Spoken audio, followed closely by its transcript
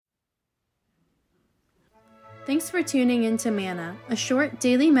Thanks for tuning in to Manna, a short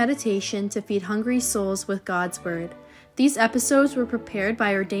daily meditation to feed hungry souls with God's Word. These episodes were prepared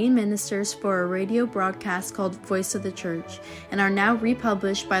by ordained ministers for a radio broadcast called Voice of the Church and are now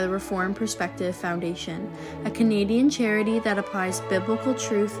republished by the Reformed Perspective Foundation, a Canadian charity that applies biblical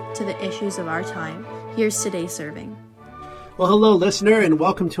truth to the issues of our time. Here's today's serving. Well, hello, listener, and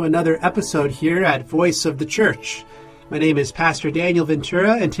welcome to another episode here at Voice of the Church. My name is Pastor Daniel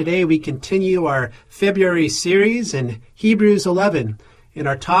Ventura, and today we continue our February series in Hebrews 11, in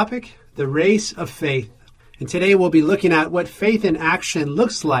our topic, the race of faith. And today we'll be looking at what faith in action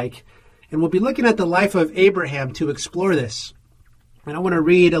looks like, and we'll be looking at the life of Abraham to explore this. And I want to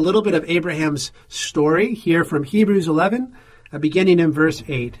read a little bit of Abraham's story here from Hebrews 11, beginning in verse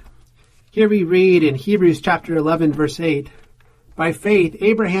 8. Here we read in Hebrews chapter 11, verse 8, "By faith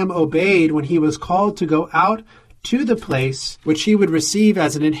Abraham obeyed when he was called to go out to the place which he would receive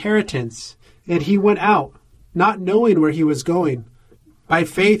as an inheritance, and he went out, not knowing where he was going. By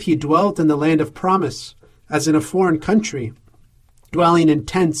faith he dwelt in the land of promise, as in a foreign country, dwelling in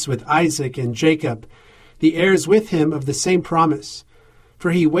tents with Isaac and Jacob, the heirs with him of the same promise.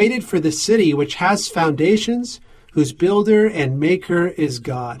 For he waited for the city which has foundations, whose builder and maker is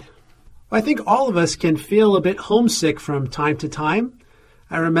God." Well, I think all of us can feel a bit homesick from time to time.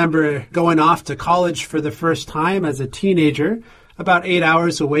 I remember going off to college for the first time as a teenager, about 8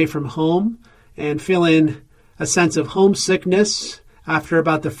 hours away from home, and feeling a sense of homesickness. After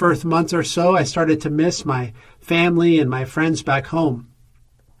about the first month or so, I started to miss my family and my friends back home.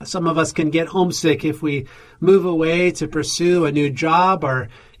 Some of us can get homesick if we move away to pursue a new job, or,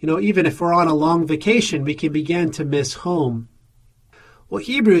 even if we're on a long vacation, we can begin to miss home. Well,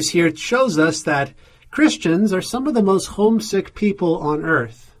 Hebrews here shows us that Christians are some of the most homesick people on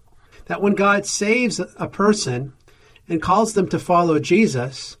earth. That when God saves a person and calls them to follow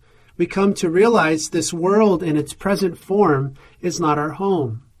Jesus, we come to realize this world in its present form is not our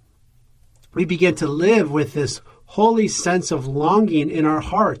home. We begin to live with this holy sense of longing in our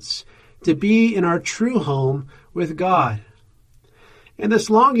hearts to be in our true home with God. And this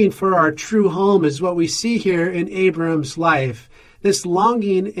longing for our true home is what we see here in Abram's life. This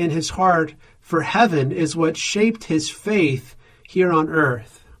longing in his heart for heaven is what shaped his faith here on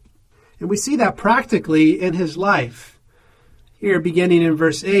earth. And we see that practically in his life. Here, beginning in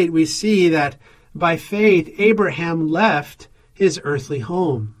verse 8, we see that by faith, Abraham left his earthly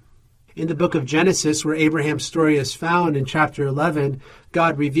home. In the book of Genesis, where Abraham's story is found in chapter 11,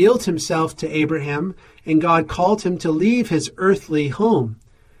 God revealed himself to Abraham, and God called him to leave his earthly home.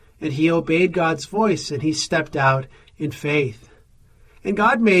 And he obeyed God's voice, and he stepped out in faith. And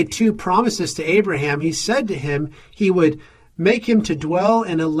God made two promises to Abraham. He said to him he would make him to dwell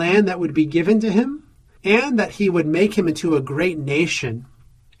in a land that would be given to him, and that he would make him into a great nation.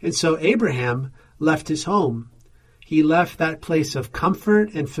 And so Abraham left his home. He left that place of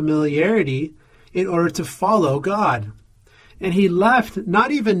comfort and familiarity in order to follow God. And he left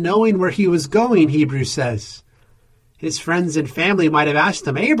not even knowing where he was going, Hebrews says. His friends and family might have asked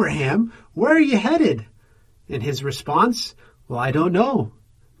him, "Abraham, where are you headed?" And his response, "Well, I don't know,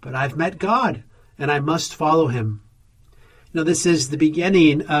 but I've met God, and I must follow him." This is the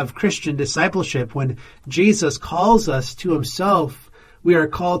beginning of Christian discipleship. When Jesus calls us to himself, we are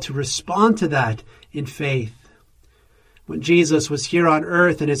called to respond to that in faith. When Jesus was here on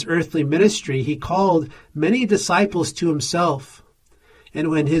earth in his earthly ministry, he called many disciples to himself. And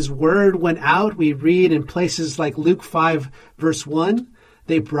when his word went out, we read in places like Luke 5, verse 1,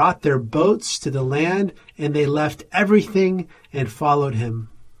 they brought their boats to the land, and they left everything and followed him.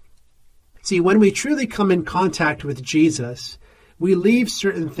 See, when we truly come in contact with Jesus, we leave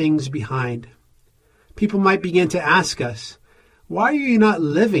certain things behind. People might begin to ask us, "Why are you not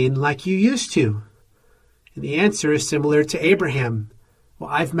living like you used to?" And the answer is similar to Abraham. "Well,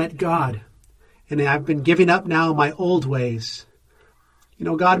 I've met God, and I've been giving up now my old ways."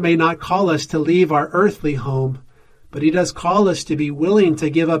 God may not call us to leave our earthly home, but he does call us to be willing to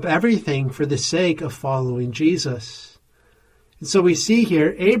give up everything for the sake of following Jesus. And so we see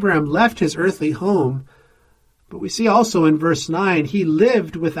here, Abraham left his earthly home, but we see also in verse 9, he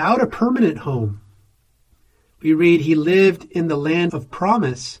lived without a permanent home. We read he lived in the land of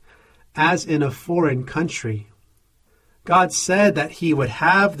promise, as in a foreign country. God said that he would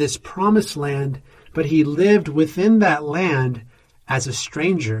have this promised land, but he lived within that land as a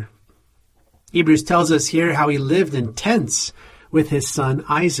stranger. Hebrews tells us here how he lived in tents with his son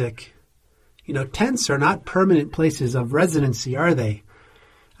Isaac. Tents are not permanent places of residency, are they?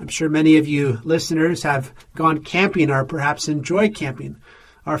 I'm sure many of you listeners have gone camping or perhaps enjoy camping.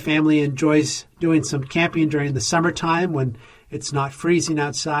 Our family enjoys doing some camping during the summertime when it's not freezing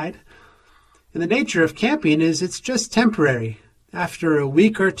outside. And the nature of camping is it's just temporary. After a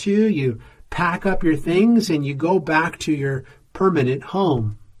week or two, you pack up your things and you go back to your permanent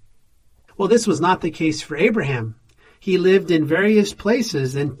home. Well, this was not the case for Abraham. He lived in various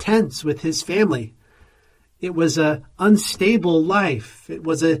places in tents with his family. It was an unstable life. It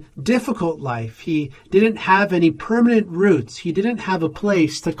was a difficult life. He didn't have any permanent roots. He didn't have a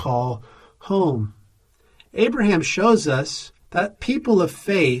place to call home. Abraham shows us that people of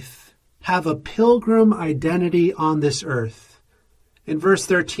faith have a pilgrim identity on this earth. In verse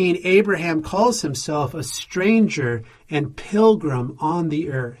 13, Abraham calls himself a stranger and pilgrim on the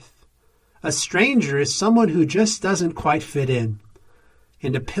earth. A stranger is someone who just doesn't quite fit in.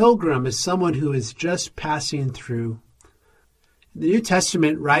 And a pilgrim is someone who is just passing through. The New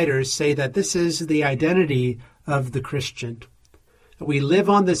Testament writers say that this is the identity of the Christian. We live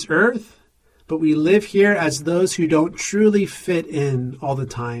on this earth, but we live here as those who don't truly fit in all the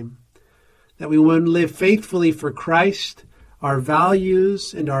time. That we want to live faithfully for Christ, our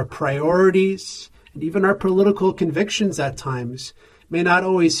values and our priorities, and even our political convictions at times may not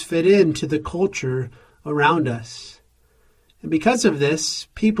always fit into the culture around us. And because of this,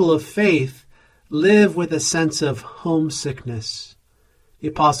 people of faith live with a sense of homesickness. The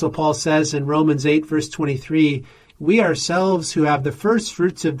Apostle Paul says in Romans 8, verse 23, "We ourselves who have the first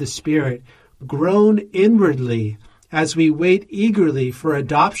fruits of the Spirit groan inwardly as we wait eagerly for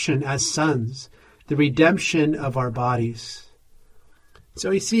adoption as sons, the redemption of our bodies."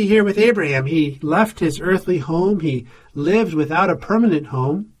 So we see here with Abraham, he left his earthly home. He lived without a permanent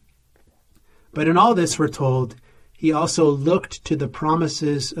home. But in all this, we're told, he also looked to the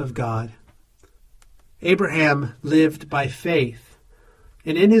promises of God. Abraham lived by faith.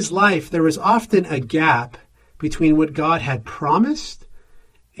 And in his life, there was often a gap between what God had promised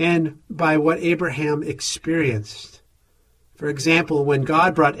and by what Abraham experienced. For example, when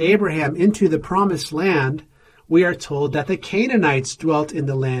God brought Abraham into the promised land, we are told that the Canaanites dwelt in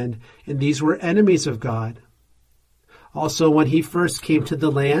the land, and these were enemies of God. Also, when he first came to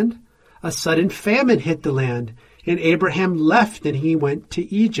the land, a sudden famine hit the land, and Abraham left and he went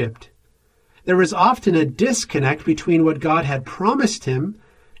to Egypt. There was often a disconnect between what God had promised him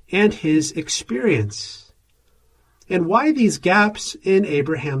and his experience. And why these gaps in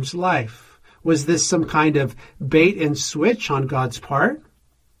Abraham's life? Was this some kind of bait and switch on God's part?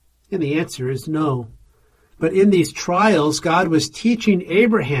 And the answer is no. But in these trials, God was teaching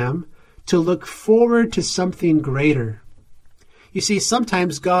Abraham to look forward to something greater. You see,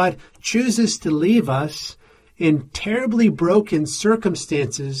 sometimes God chooses to leave us in terribly broken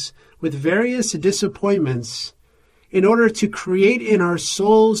circumstances with various disappointments in order to create in our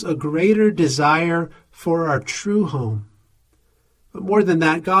souls a greater desire for our true home. But more than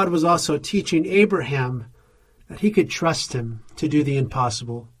that, God was also teaching Abraham that he could trust him to do the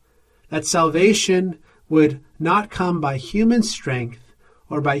impossible, that salvation would not come by human strength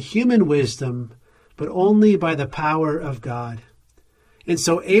or by human wisdom, but only by the power of God. And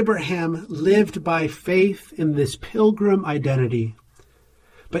so Abraham lived by faith in this pilgrim identity.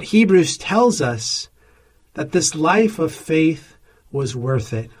 But Hebrews tells us that this life of faith was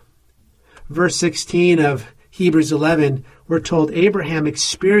worth it. Verse 16 of Hebrews 11, we're told Abraham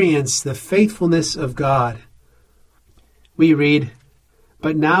experienced the faithfulness of God. We read,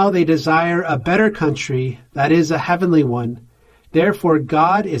 "But now they desire a better country, that is, a heavenly one. Therefore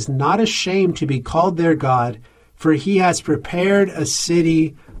God is not ashamed to be called their God, for he has prepared a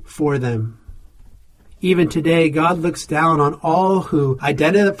city for them." Even today, God looks down on all who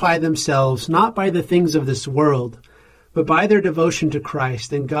identify themselves not by the things of this world, but by their devotion to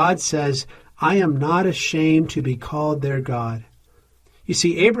Christ. And God says, "I am not ashamed to be called their God." You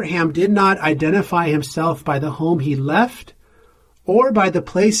see, Abraham did not identify himself by the home he left or by the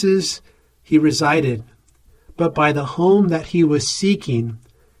places he resided, but by the home that he was seeking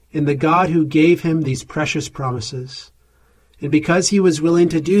in the God who gave him these precious promises. And because he was willing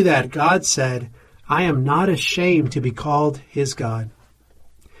to do that, God said, "I am not ashamed to be called his God."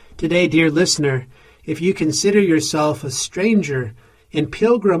 Today, dear listener, if you consider yourself a stranger and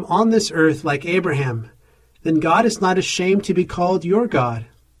pilgrim on this earth like Abraham, then God is not ashamed to be called your God.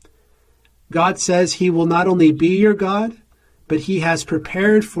 God says he will not only be your God, but he has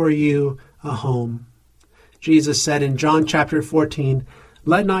prepared for you a home. Jesus said in John chapter 14,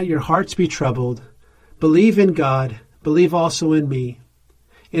 "Let not your hearts be troubled. Believe in God, believe also in me.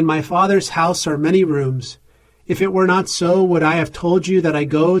 In my Father's house are many rooms. If it were not so, would I have told you that I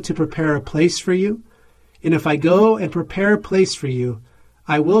go to prepare a place for you? And if I go and prepare a place for you,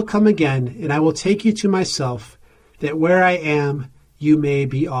 I will come again, and I will take you to myself, that where I am, you may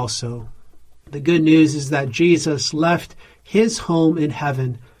be also." The good news is that Jesus left his home in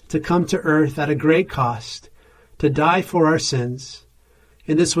heaven to come to earth at a great cost, to die for our sins.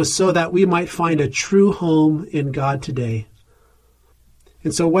 And this was so that we might find a true home in God today.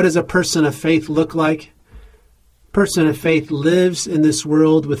 And so what does a person of faith look like? A person of faith lives in this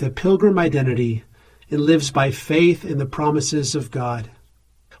world with a pilgrim identity and lives by faith in the promises of God.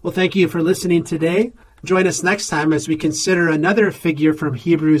 Well, thank you for listening today. Join us next time as we consider another figure from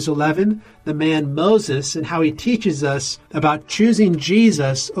Hebrews 11, the man Moses, and how he teaches us about choosing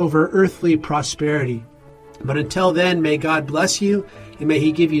Jesus over earthly prosperity. But until then, may God bless you, and may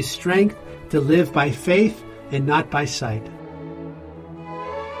he give you strength to live by faith and not by sight.